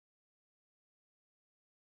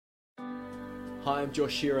Hi, I'm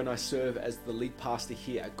Josh Shearer and I serve as the lead pastor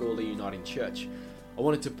here at Gawler Uniting Church. I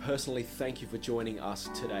wanted to personally thank you for joining us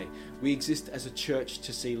today. We exist as a church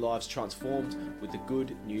to see lives transformed with the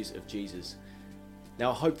good news of Jesus. Now,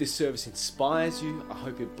 I hope this service inspires you, I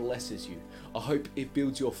hope it blesses you, I hope it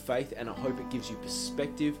builds your faith, and I hope it gives you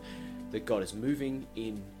perspective that God is moving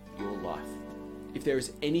in your life. If there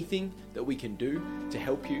is anything that we can do to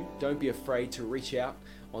help you, don't be afraid to reach out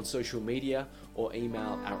on social media or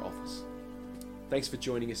email our office. Thanks for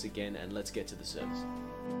joining us again, and let's get to the service.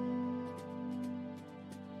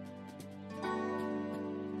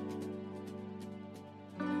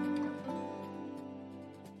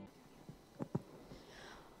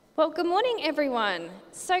 Well, good morning, everyone.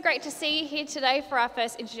 So great to see you here today for our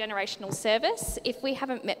first Intergenerational service. If we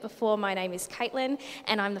haven't met before, my name is Kaitlyn,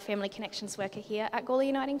 and I'm the Family Connections worker here at Gawler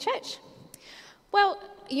Uniting Church. Well,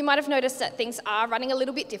 you might have noticed that things are running a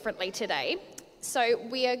little bit differently today. So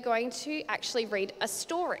we are going to actually read a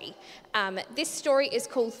story. This story is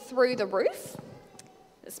called Through the Roof.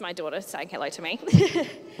 That's my daughter saying hello to me.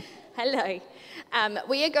 Hello.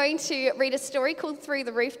 We are going to read a story called Through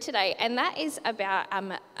the Roof today, and that is about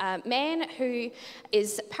a man who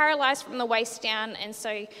is paralysed from the waist down, and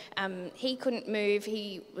so he couldn't move.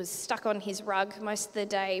 He was stuck on his rug most of the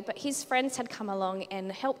day, but his friends had come along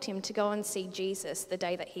and helped him to go and see Jesus the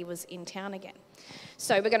day that he was in town again.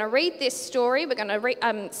 So we're going to read this story, we're going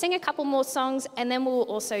to sing a couple more songs, and then we'll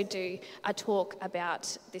also do a talk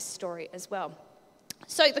about this story as well.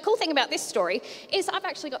 So the cool thing about this story is I've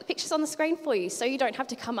actually got the pictures on the screen for you, so you don't have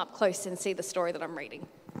to come up close and see the story that I'm reading.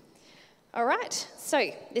 All right, so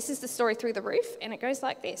this is the story Through the Roof, and it goes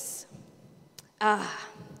like this.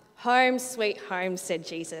 Home sweet home, said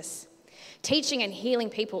Jesus. Teaching and healing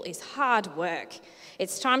people is hard work.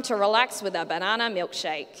 It's time to relax with a banana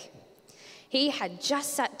milkshake. He had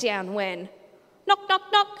just sat down when, knock, knock,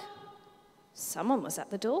 knock, someone was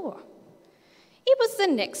at the door. It was the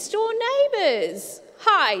next door neighbours.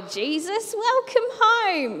 Hi, Jesus, welcome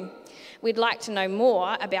home. We'd like to know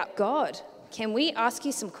more about God. Can we ask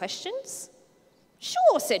you some questions?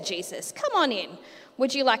 Sure, said Jesus. Come on in.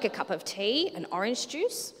 Would you like a cup of tea, an orange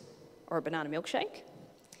juice, or a banana milkshake?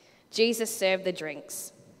 Jesus served the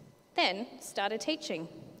drinks, then started teaching.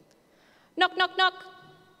 Knock, knock, knock.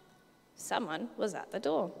 Someone was at the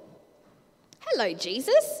door. Hello,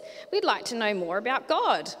 Jesus. We'd like to know more about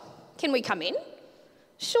God. Can we come in?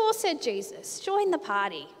 Sure, said Jesus. Join the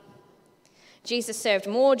party. Jesus served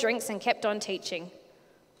more drinks and kept on teaching.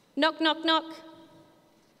 Knock, knock, knock.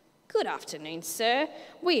 Good afternoon, sir.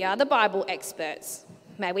 We are the Bible experts.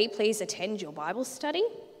 May we please attend your Bible study?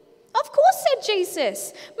 Of course, said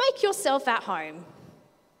Jesus. Make yourself at home.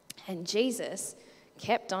 And Jesus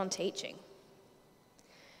kept on teaching.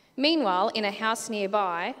 Meanwhile, in a house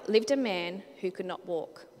nearby lived a man who could not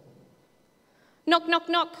walk. Knock, knock,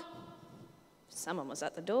 knock. Someone was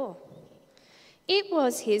at the door. It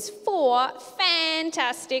was his 4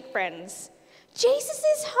 fantastic friends. Jesus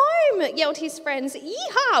is home, yelled his friends.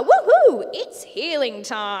 Yeehaw, woohoo, it's healing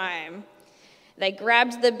time. They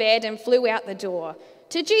grabbed the bed and flew out the door.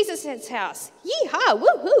 To Jesus' house. Yeehaw,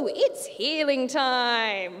 woohoo, it's healing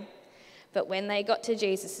time. But when they got to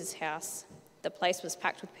Jesus' house, the place was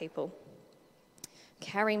packed with people.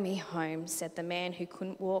 Carry me home, said the man who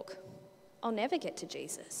couldn't walk. I'll never get to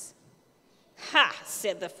Jesus. Ha,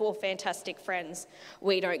 said the 4 fantastic friends.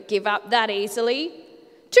 We don't give up that easily.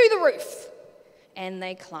 To the roof. And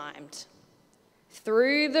they climbed.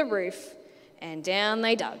 Through the roof and down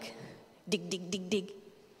they dug. Dig, dig, dig, dig.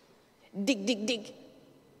 Dig, dig, dig.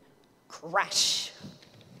 Crash.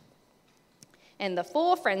 And the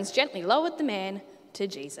 4 friends gently lowered the man to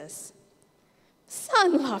Jesus.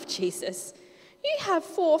 Son, laughed Jesus, you have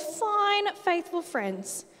 4 fine, faithful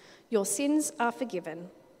friends. Your sins are forgiven.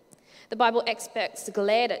 The Bible experts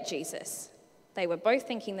glared at Jesus. They were both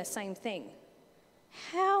thinking the same thing.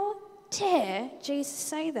 How dare Jesus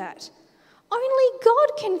say that? Only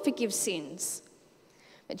God can forgive sins.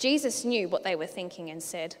 But Jesus knew what they were thinking and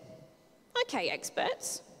said, okay,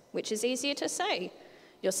 experts, which is easier to say?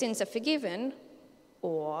 Your sins are forgiven,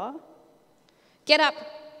 or get up,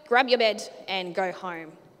 grab your bed, and go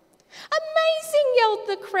home. Amazing, yelled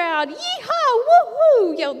the crowd. Yeehaw,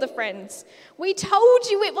 woohoo, yelled the friends. We told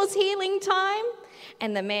you it was healing time.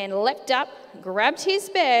 And the man leapt up, grabbed his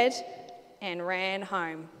bed, and ran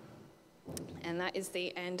home. And that is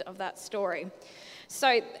the end of that story.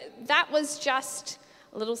 So that was just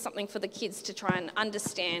a little something for the kids to try and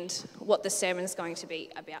understand what the sermon's going to be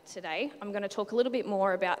about today. I'm going to talk a little bit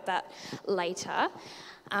more about that later.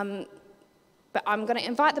 But I'm going to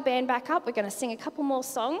invite the band back up. We're going to sing a couple more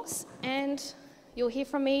songs, and you'll hear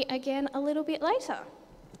from me again a little bit later.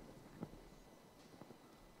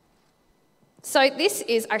 So this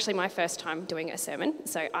is actually my first time doing a sermon,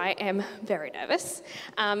 so I am very nervous.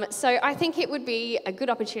 So I think it would be a good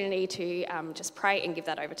opportunity to just pray and give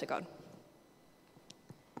that over to God.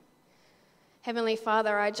 Heavenly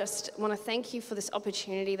Father, I just want to thank you for this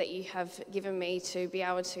opportunity that you have given me to be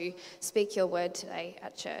able to speak your word today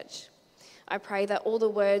at church. I pray that all the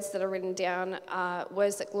words that are written down are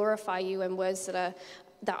words that glorify you and words that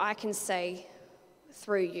I can say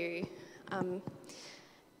through you,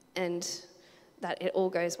 and that it all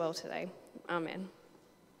goes well today. Amen.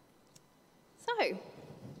 So,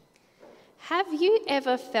 have you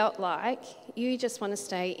ever felt like you just want to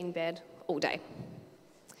stay in bed all day?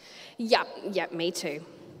 Yep, me too.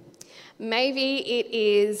 Maybe it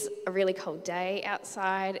is a really cold day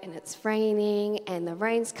outside and it's raining and the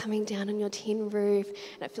rain's coming down on your tin roof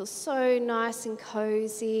and it feels so nice and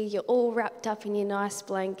cozy. You're all wrapped up in your nice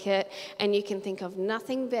blanket and you can think of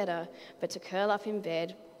nothing better but to curl up in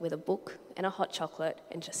bed with a book and a hot chocolate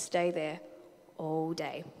and just stay there all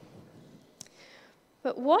day.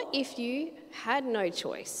 But what if you had no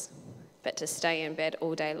choice but to stay in bed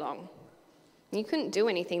all day long? You couldn't do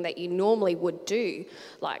anything that you normally would do,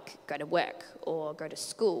 like go to work or go to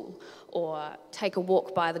school or take a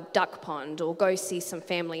walk by the duck pond or go see some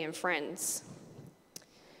family and friends.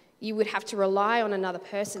 You would have to rely on another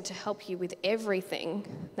person to help you with everything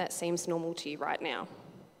that seems normal to you right now.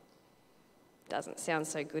 Doesn't sound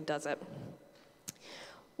so good, does it?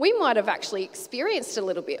 We might have actually experienced a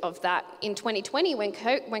little bit of that in 2020 when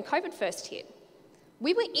COVID first hit.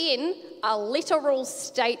 We were in a literal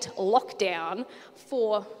state lockdown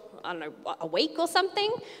for, a week or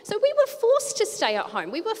something. So we were forced to stay at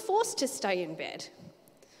home. We were forced to stay in bed.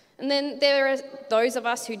 And then there are those of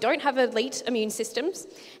us who don't have elite immune systems,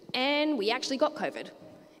 and we actually got COVID.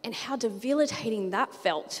 And how debilitating that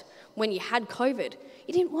felt when you had COVID.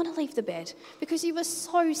 You didn't want to leave the bed because you were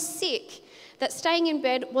so sick that staying in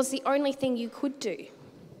bed was the only thing you could do.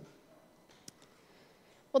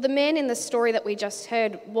 Well, the man in the story that we just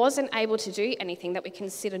heard wasn't able to do anything that we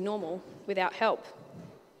consider normal without help.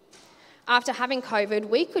 After having COVID,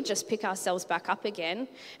 we could just pick ourselves back up again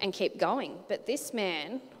and keep going. But this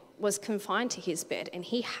man was confined to his bed and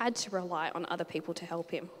he had to rely on other people to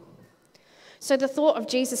help him. So the thought of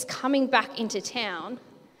Jesus coming back into town,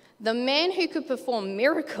 the man who could perform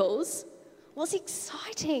miracles, was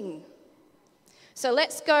exciting. So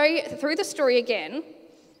let's go through the story again.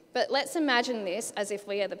 But let's imagine this as if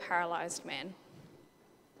we are the paralysed man.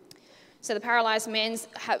 So the paralysed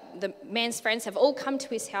man's friends have all come to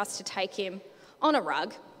his house to take him on a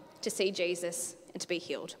rug to see Jesus and to be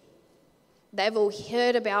healed. They've all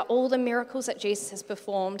heard about all the miracles that Jesus has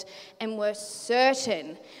performed and were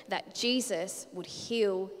certain that Jesus would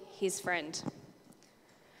heal his friend.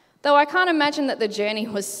 Though I can't imagine that the journey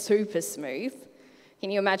was super smooth. Can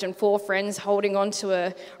you imagine 4 friends holding onto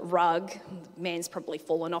a rug? The man's probably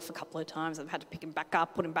fallen off a couple of times. They've had to pick him back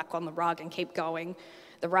up, put him back on the rug and keep going.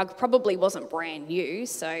 The rug probably wasn't brand new,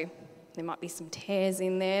 so there might be some tears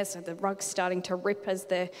in there. So the rug's starting to rip as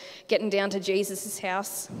they're getting down to Jesus'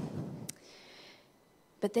 house.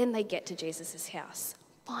 But then they get to Jesus' house,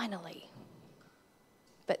 finally.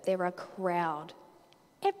 But there are a crowd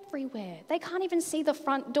everywhere. They can't even see the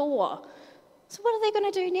front door. So what are they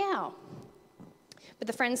going to do now? But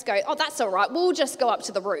the friends go, oh, that's all right, we'll just go up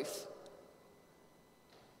to the roof.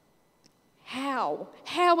 How?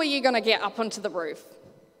 How are you going to get up onto the roof?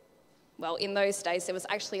 Well, in those days, there was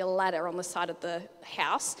actually a ladder on the side of the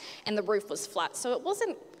house, and the roof was flat, so it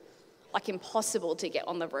wasn't like impossible to get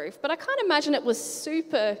on the roof, but I can't imagine it was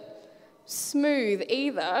super smooth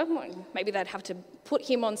either. Maybe they'd have to put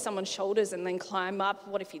him on someone's shoulders and then climb up.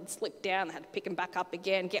 What if he'd slipped down? They had to pick him back up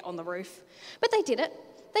again, get on the roof. But they did it.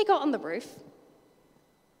 They got on the roof.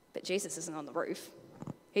 But Jesus isn't on the roof.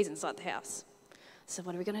 He's inside the house. So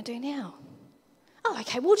what are we going to do now? Oh,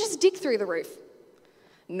 okay, we'll just dig through the roof.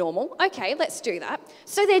 Normal. Okay, let's do that.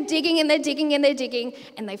 So they're digging and they're digging and they're digging,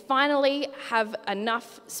 and they finally have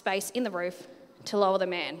enough space in the roof to lower the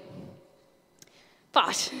man.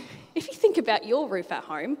 But if you think about your roof at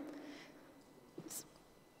home,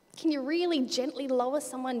 can you really gently lower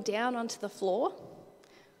someone down onto the floor?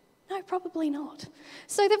 No, probably not.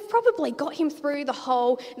 So they've probably got him through the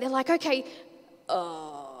hole. And they're like, okay,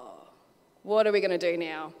 what are we going to do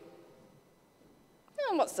now?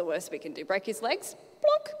 And what's the worst we can do? Break his legs?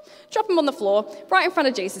 Plonk. Drop him on the floor, right in front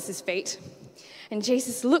of Jesus' feet. And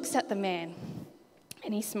Jesus looks at the man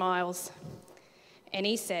and he smiles and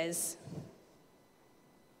he says,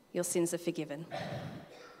 your sins are forgiven.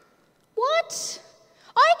 What?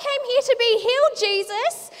 I came here to be healed,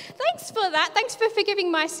 Jesus. Thanks for that. Thanks for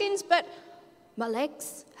forgiving my sins, but my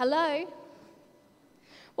legs, hello?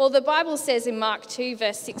 Well, the Bible says in Mark 2,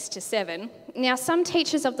 verse 6 to 7, "Now some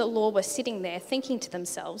teachers of the law were sitting there thinking to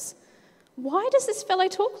themselves, 'Why does this fellow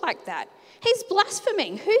talk like that? He's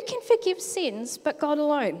blaspheming. Who can forgive sins but God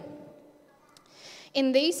alone?'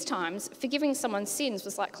 In these times, forgiving someone's sins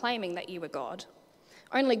was like claiming that you were God.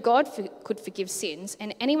 Only God could forgive sins,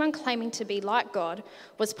 and anyone claiming to be like God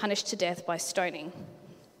was punished to death by stoning.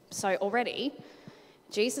 So already,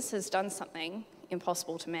 Jesus has done something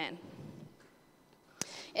impossible to man."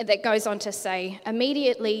 And that goes on to say,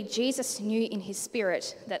 "Immediately Jesus knew in his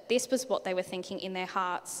spirit that this was what they were thinking in their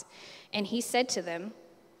hearts, and he said to them,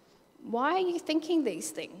 'Why are you thinking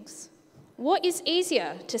these things? What is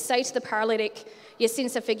easier, to say to the paralytic, your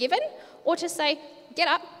sins are forgiven, or to say, get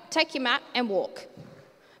up, take your mat and walk?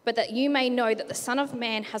 But that you may know that the Son of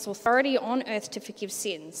Man has authority on earth to forgive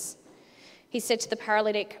sins.' He said to the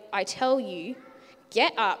paralytic, 'I tell you,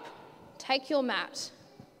 get up, take your mat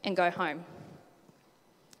and go home.'"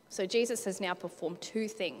 So Jesus has now performed two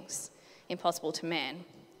things impossible to man.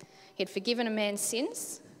 He had forgiven a man's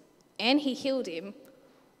sins and he healed him,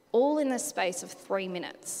 all in the space of 3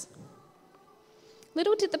 minutes.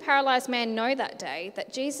 Little did the paralysed man know that day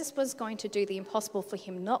that Jesus was going to do the impossible for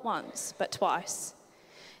him not once, but twice.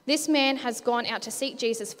 This man has gone out to seek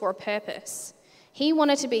Jesus for a purpose. He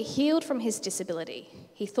wanted to be healed from his disability.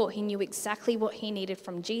 He thought he knew exactly what he needed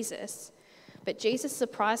from Jesus, but Jesus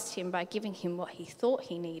surprised him by giving him what he thought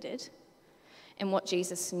he needed and what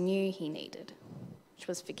Jesus knew he needed, which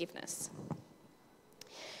was forgiveness.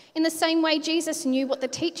 In the same way, Jesus knew what the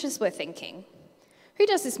teachers were thinking. Who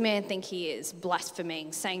does this man think he is,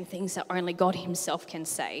 blaspheming, saying things that only God himself can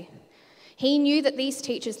say? He knew that these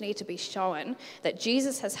teachers need to be shown that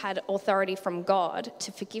Jesus has had authority from God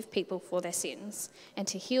to forgive people for their sins and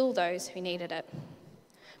to heal those who needed it.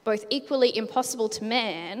 Both equally impossible to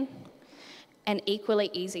man and equally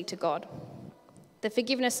easy to God. The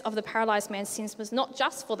forgiveness of the paralysed man's sins was not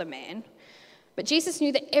just for the man, but Jesus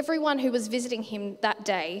knew that everyone who was visiting him that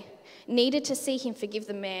day needed to see him forgive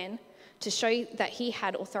the man to show that he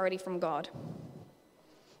had authority from God.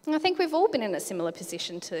 And I think we've all been in a similar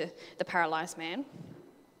position to the paralysed man.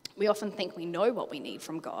 We often think we know what we need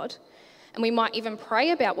from God, and we might even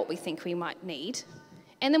pray about what we think we might need,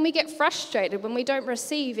 and then we get frustrated when we don't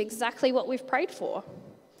receive exactly what we've prayed for.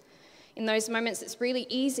 In those moments, it's really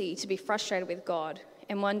easy to be frustrated with God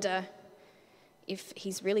and wonder if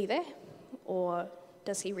he's really there, or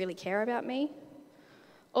does he really care about me?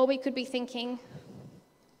 Or we could be thinking,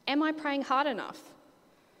 am I praying hard enough?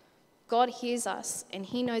 God hears us and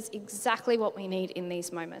he knows exactly what we need in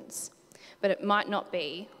these moments, but it might not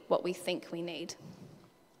be what we think we need.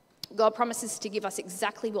 God promises to give us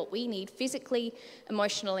exactly what we need physically,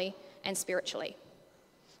 emotionally, and spiritually.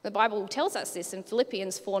 The Bible tells us this in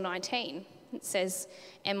Philippians 4:19. It says,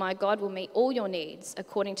 "And my God will meet all your needs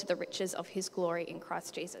according to the riches of his glory in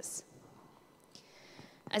Christ Jesus."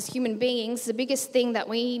 As human beings, the biggest thing that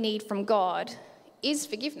we need from God is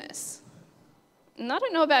forgiveness. And I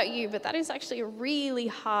don't know about you, but that is actually a really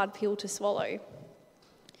hard pill to swallow.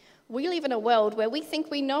 We live in a world where we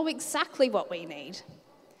think we know exactly what we need.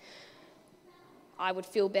 I would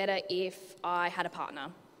feel better if I had a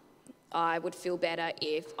partner. I would feel better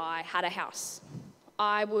if I had a house.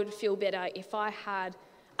 I would feel better if I had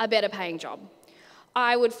a better paying job.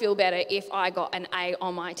 I would feel better if I got an A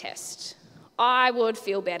on my test. I would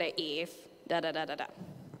feel better if da-da-da-da-da.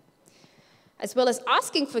 As well as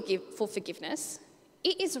asking for forgiveness,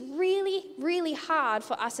 it is really, really hard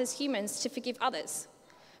for us as humans to forgive others,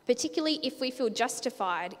 particularly if we feel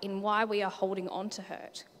justified in why we are holding on to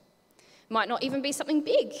hurt. It might not even be something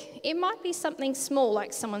big. It might be something small,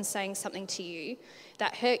 like someone saying something to you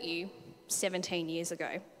that hurt you 17 years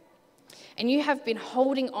ago. And you have been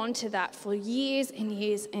holding on to that for years and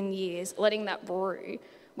years and years, letting that brew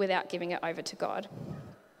without giving it over to God.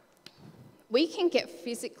 We can get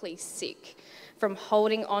physically sick from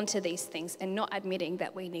holding on to these things and not admitting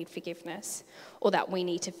that we need forgiveness or that we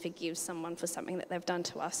need to forgive someone for something that they've done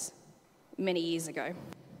to us many years ago.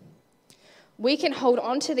 We can hold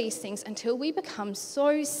on to these things until we become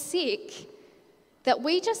so sick that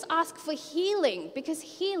we just ask for healing, because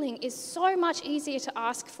healing is so much easier to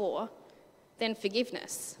ask for than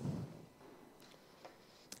forgiveness.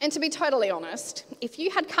 And to be totally honest, if you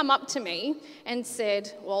had come up to me and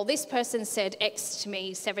said, well, this person said X to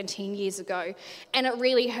me 17 years ago and it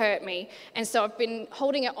really hurt me, and so I've been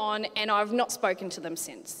holding it on and I've not spoken to them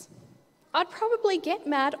since, I'd probably get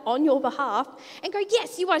mad on your behalf and go,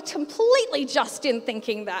 yes, you are completely just in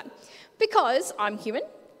thinking that, because I'm human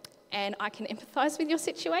and I can empathise with your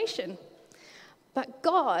situation. But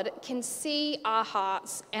God can see our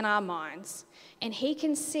hearts and our minds, and he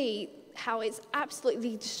can see how it's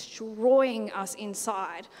absolutely destroying us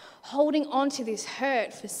inside, holding on to this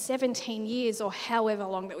hurt for 17 years or however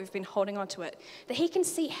long that we've been holding on to it, that he can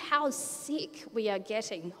see how sick we are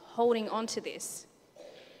getting holding on to this.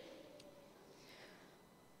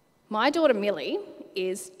 My daughter Millie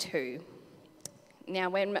is 2. Now,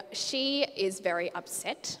 when she is very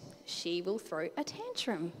upset, she will throw a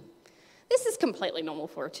tantrum. This is completely normal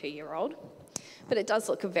for a 2-year-old, but it does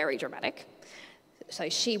look very dramatic. So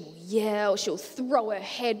she will yell, she'll throw her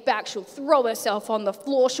head back, she'll throw herself on the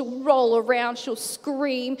floor, she'll roll around, she'll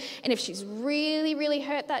scream. And if she's really, really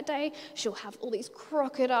hurt that day, she'll have all these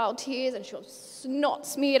crocodile tears and she'll have snot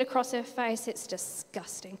smeared across her face. It's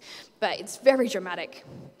disgusting, but it's very dramatic.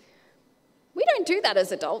 We don't do that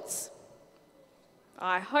as adults.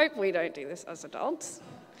 I hope we don't do this as adults.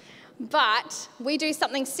 But we do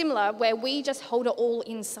something similar where we just hold it all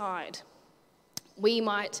inside. We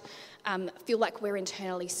might feel like we're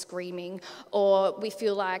internally screaming, or we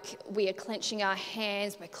feel like we are clenching our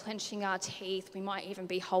hands, we're clenching our teeth, we might even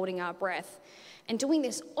be holding our breath. And doing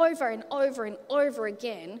this over and over and over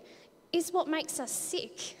again is what makes us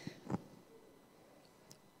sick.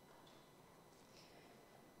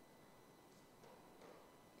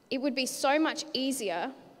 It would be so much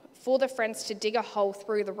easier for the friends to dig a hole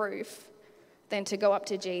through the roof than to go up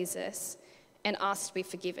to Jesus and ask to be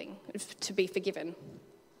forgiven.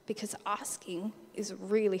 Because asking is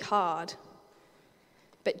really hard.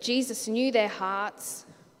 But Jesus knew their hearts,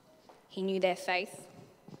 he knew their faith,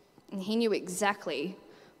 and he knew exactly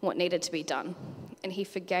what needed to be done. And he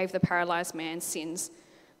forgave the paralyzed man's sins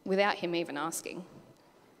without him even asking.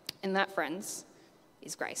 And that, friends,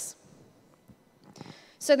 is grace.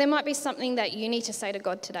 So there might be something that you need to say to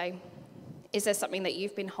God today. Is there something that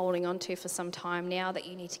you've been holding on to for some time now that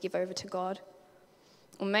you need to give over to God?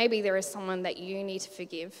 Or maybe there is someone that you need to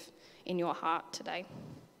forgive in your heart today.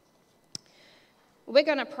 We're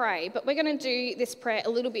going to pray, but we're going to do this prayer a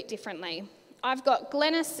little bit differently. I've got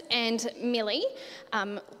Glennis and Millie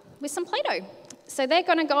with some Play-Doh. So they're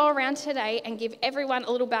going to go around today and give everyone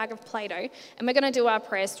a little bag of Play-Doh, and we're going to do our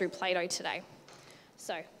prayers through Play-Doh today.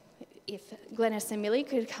 So if Glennis and Millie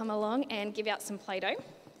could come along and give out some Play-Doh.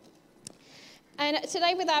 And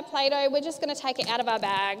today with our Play-Doh, we're just going to take it out of our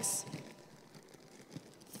bags,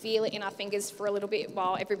 feel it in our fingers for a little bit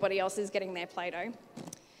while everybody else is getting their Play-Doh. And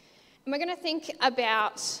we're going to think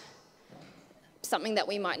about something that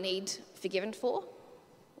we might need forgiven for,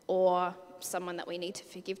 or someone that we need to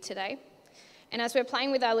forgive today. And as we're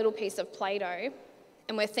playing with our little piece of Play-Doh,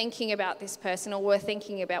 and we're thinking about this person, or we're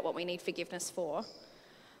thinking about what we need forgiveness for,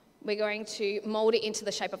 we're going to mould it into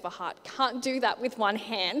the shape of a heart. Can't do that with one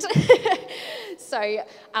hand. So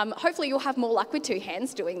hopefully you'll have more luck with 2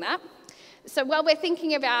 hands doing that. So while we're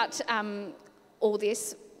thinking about all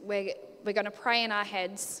this, we're going to pray in our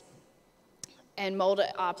heads and mould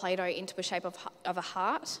our Play-Doh into a shape of a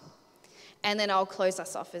heart. And then I'll close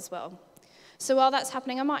us off as well. So while that's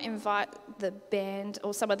happening, I might invite the band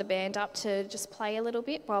or some of the band up to just play a little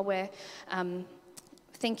bit while we're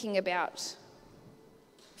thinking about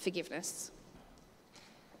forgiveness.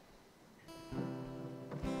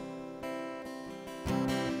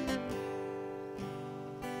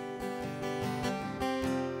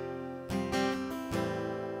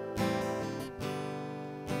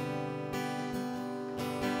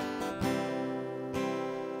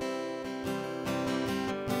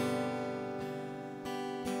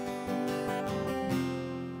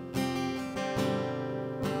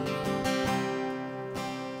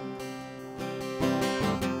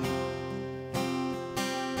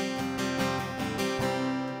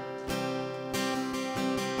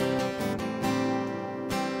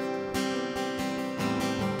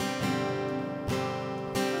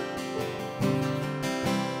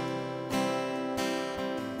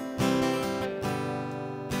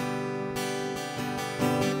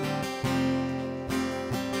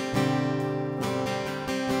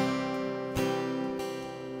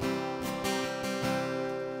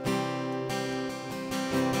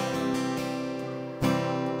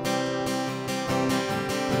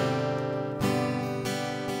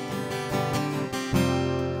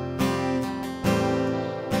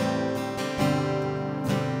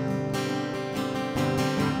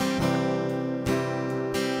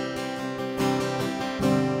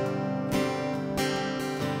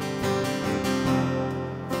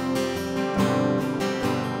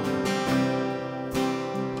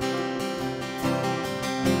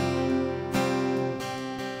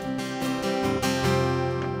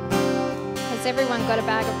 Has everyone got a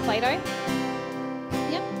bag of Play-Doh?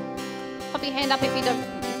 Yep. Pop your hand up if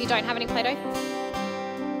you don't have any Play-Doh.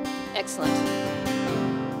 Excellent.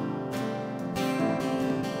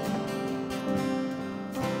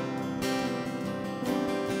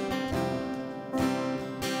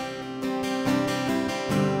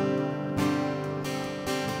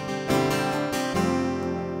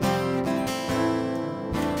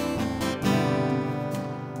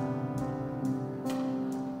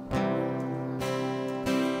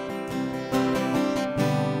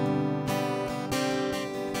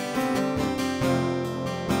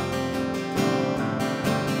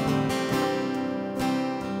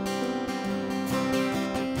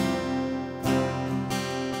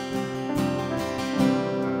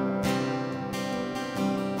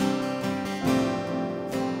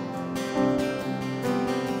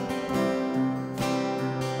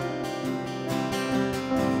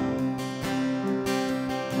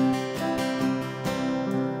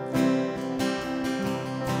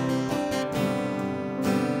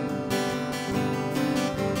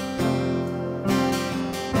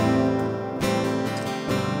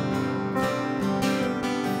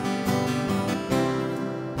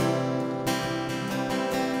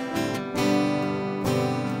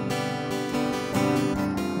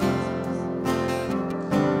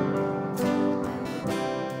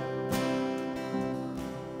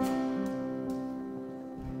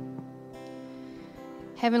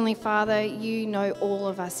 Heavenly Father, you know all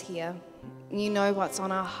of us here. You know what's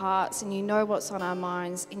on our hearts, and you know what's on our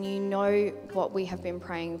minds, and you know what we have been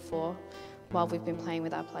praying for while we've been playing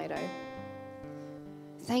with our Play-Doh.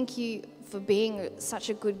 Thank you for being such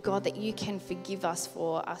a good God that you can forgive us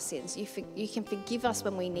for our sins. You can forgive us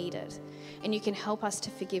when we need it, and you can help us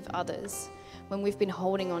to forgive others when we've been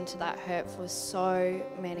holding on to that hurt for so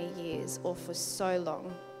many years or for so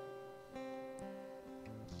long.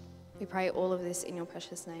 We pray all of this in your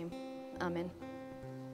precious name. Amen.